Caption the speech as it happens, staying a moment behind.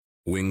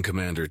Wing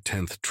Commander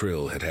 10th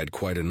Trill had had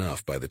quite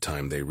enough by the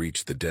time they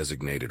reached the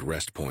designated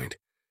rest point.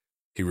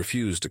 He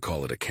refused to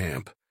call it a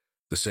camp,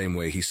 the same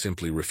way he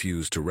simply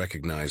refused to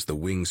recognize the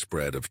wing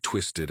spread of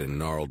twisted and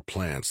gnarled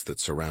plants that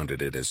surrounded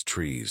it as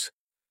trees.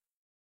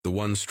 The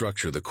one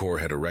structure the Corps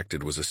had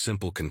erected was a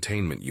simple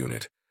containment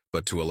unit,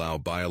 but to allow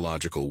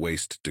biological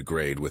waste to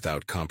degrade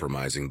without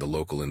compromising the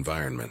local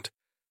environment.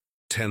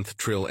 10th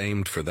Trill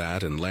aimed for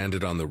that and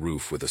landed on the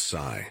roof with a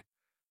sigh.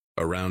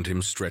 Around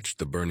him stretched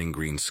the burning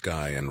green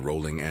sky and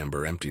rolling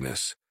amber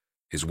emptiness.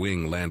 His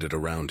wing landed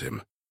around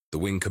him. The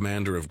wing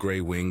commander of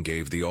Grey Wing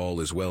gave the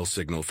all-is-well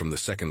signal from the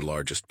second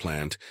largest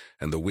plant,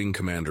 and the wing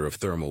commander of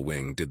Thermal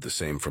Wing did the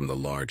same from the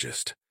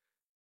largest.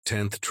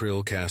 10th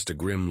Trill cast a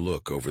grim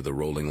look over the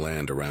rolling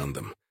land around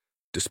them.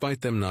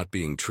 Despite them not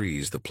being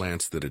trees, the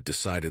plants that had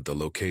decided the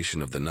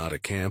location of the Nada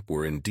camp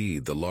were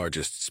indeed the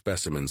largest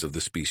specimens of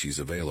the species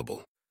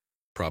available.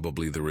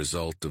 Probably the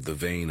result of the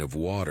vein of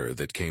water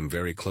that came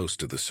very close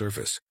to the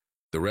surface.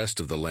 The rest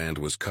of the land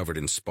was covered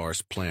in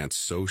sparse plants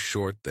so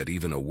short that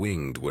even a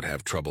winged would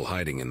have trouble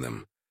hiding in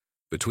them.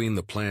 Between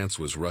the plants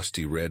was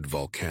rusty red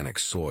volcanic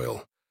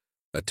soil,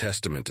 a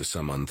testament to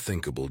some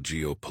unthinkable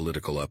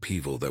geopolitical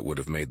upheaval that would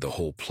have made the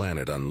whole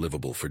planet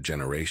unlivable for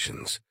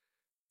generations.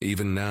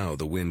 Even now,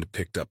 the wind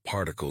picked up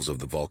particles of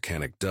the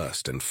volcanic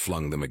dust and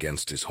flung them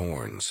against his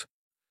horns.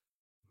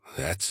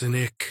 "That's an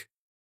ick,"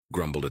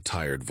 grumbled a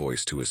tired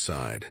voice to his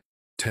side.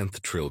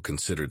 10th Trill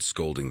considered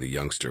scolding the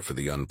youngster for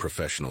the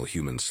unprofessional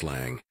human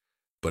slang,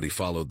 but he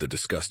followed the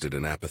disgusted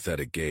and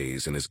apathetic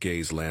gaze, and his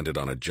gaze landed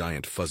on a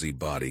giant fuzzy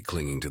body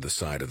clinging to the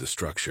side of the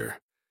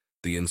structure.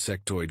 The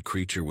insectoid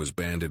creature was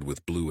banded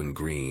with blue and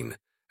green,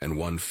 and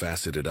one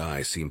faceted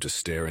eye seemed to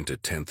stare into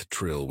 10th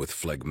Trill with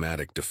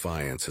phlegmatic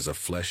defiance as a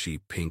fleshy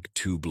pink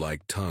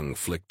tube-like tongue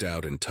flicked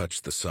out and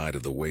touched the side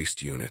of the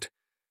waste unit.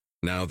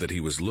 Now that he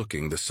was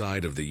looking, the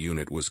side of the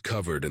unit was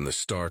covered in the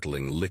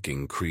startling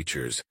licking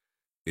creatures.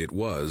 It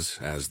was,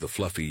 as the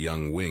fluffy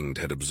young winged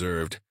had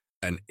observed,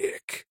 an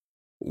ick.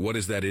 "What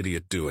is that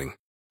idiot doing?"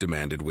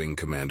 demanded Wing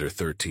Commander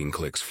 13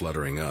 Clicks,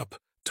 fluttering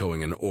up,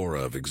 towing an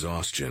aura of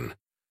exhaustion.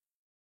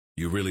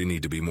 "You really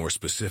need to be more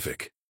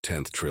specific,"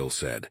 10th Trill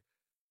said.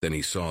 Then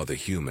he saw the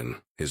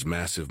human, his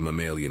massive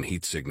mammalian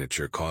heat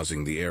signature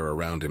causing the air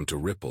around him to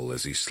ripple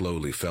as he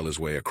slowly fell his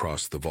way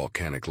across the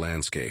volcanic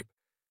landscape.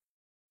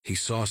 "He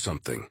saw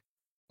something,"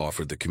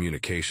 offered the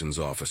communications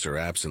officer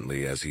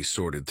absently as he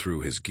sorted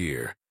through his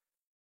gear.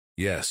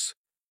 "Yes."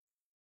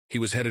 He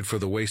was headed for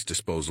the waste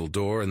disposal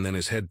door, and then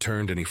his head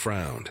turned and he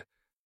frowned.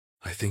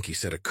 "I think he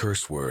said a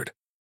curse word,"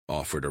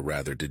 offered a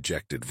rather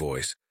dejected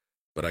voice,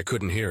 "but I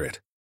couldn't hear it."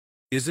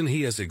 "Isn't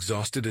he as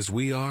exhausted as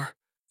we are?"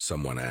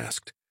 someone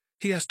asked.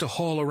 "He has to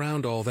haul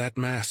around all that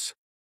mass."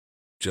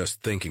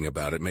 "Just thinking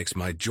about it makes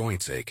my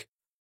joints ache."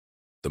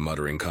 The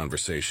muttering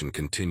conversation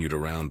continued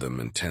around them,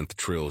 and 10th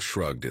Trill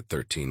shrugged at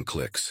 13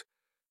 Clicks.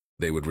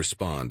 They would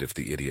respond if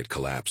the idiot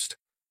collapsed.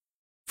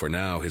 For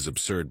now, his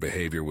absurd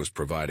behavior was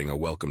providing a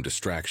welcome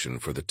distraction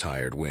for the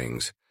tired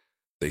wings.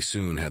 They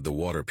soon had the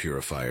water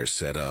purifiers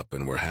set up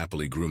and were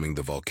happily grooming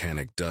the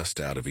volcanic dust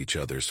out of each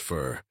other's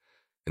fur,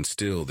 and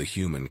still the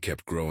human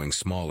kept growing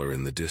smaller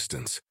in the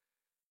distance.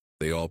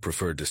 They all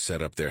preferred to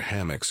set up their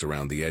hammocks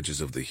around the edges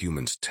of the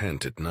human's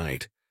tent at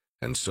night,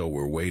 and so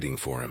were waiting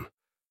for him.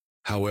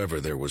 However,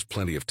 there was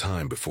plenty of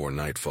time before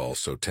nightfall,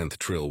 so 10th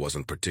Trill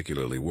wasn't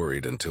particularly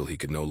worried until he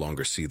could no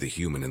longer see the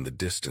human in the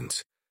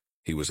distance.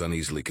 He was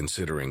uneasily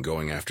considering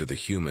going after the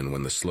human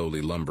when the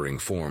slowly lumbering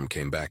form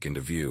came back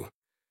into view.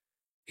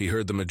 He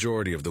heard the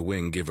majority of the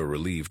wing give a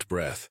relieved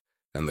breath,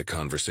 and the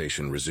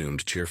conversation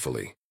resumed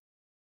cheerfully.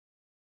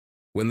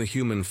 When the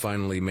human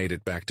finally made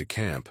it back to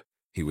camp,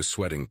 he was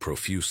sweating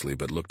profusely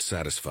but looked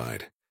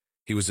satisfied.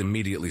 He was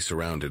immediately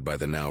surrounded by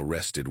the now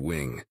rested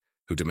wing,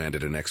 who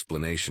demanded an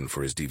explanation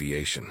for his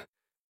deviation.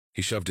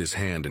 He shoved his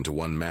hand into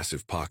one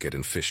massive pocket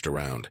and fished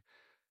around.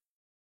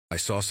 "I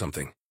saw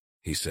something,"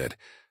 he said.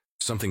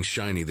 "Something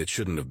shiny that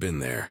shouldn't have been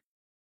there."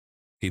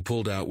 He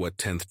pulled out what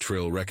 10th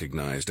Trill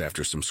recognized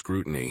after some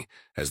scrutiny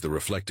as the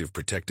reflective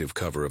protective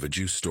cover of a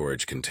juice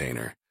storage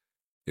container.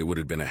 It would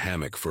have been a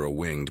hammock for a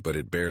winged, but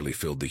it barely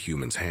filled the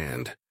human's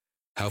hand.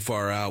 "How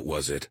far out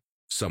was it?"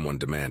 someone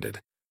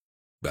demanded.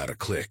 "About a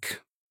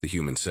click," the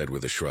human said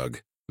with a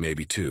shrug.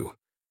 "Maybe 2.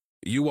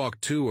 "You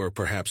walked 2 or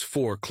perhaps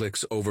 4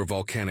 clicks over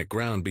volcanic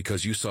ground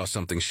because you saw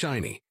something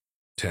shiny,"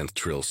 10th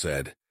Trill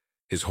said,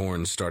 his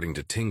horns starting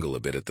to tingle a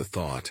bit at the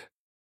thought.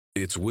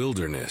 "It's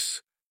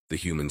wilderness," the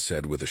human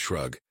said with a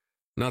shrug.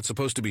 "Not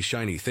supposed to be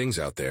shiny things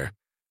out there.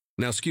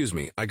 Now excuse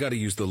me, I gotta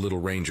use the little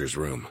ranger's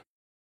room."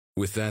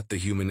 With that, the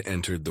human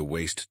entered the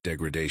waste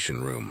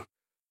degradation room.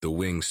 The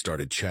wings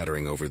started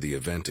chattering over the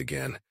event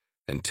again,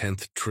 and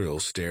 10th Trill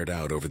stared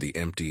out over the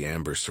empty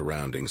amber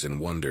surroundings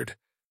and wondered,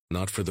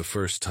 not for the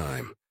first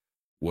time,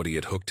 what he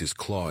had hooked his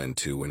claw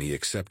into when he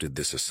accepted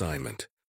this assignment.